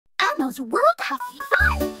Elmo's world has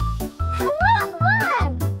fun!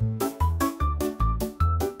 Fun!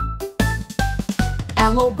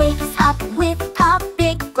 Elmo wakes up with a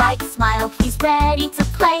big bright smile. He's ready to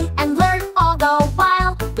play and learn all the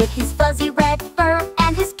while. With his fuzzy red fur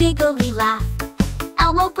and his giggly laugh,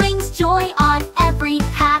 Elmo brings joy on every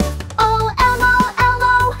path. Oh, Elmo,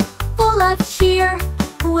 Elmo, full of cheer.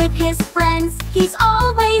 With his friends, he's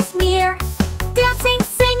always near. Dancing,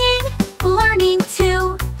 singing, learning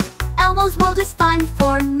too. Elmo's world is fun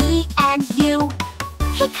for me and you.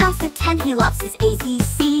 He counts to 10, he loves his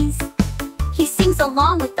ABCs. He sings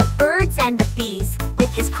along with the birds and the bees.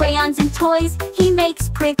 With his crayons and toys, he makes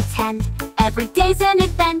pretend. Every day's an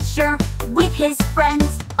adventure with his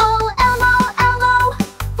friends. Oh, Elmo, Elmo,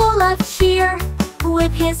 full of cheer.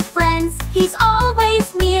 With his friends, he's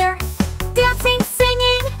always near. Dancing,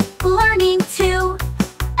 singing, learning too.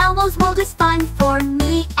 Elmo's world is fun for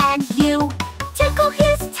me and you. Tickle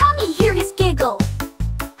his tummy, hear his giggle.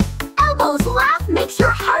 Elmo's laugh makes your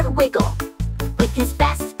heart wiggle. With his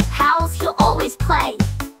best pals, he'll always play.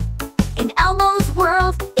 In Elmo's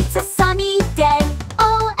world, it's a sunny day.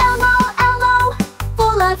 Oh, Elmo, Elmo,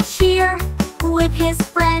 full of cheer. With his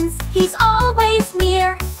friends, he's always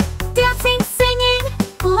near. Dancing, singing,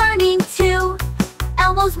 learning too.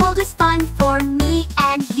 Elmo's world is fun for me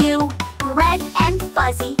and you. Red and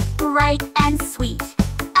fuzzy, bright and sweet.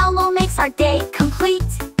 Elmo makes our day complete.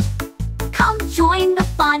 Come join the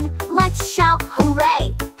fun, let's shout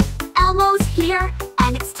hooray. Elmo's here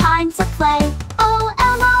and it's time to play. Oh,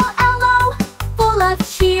 Elmo, Elmo, full of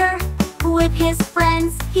cheer. With his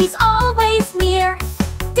friends, he's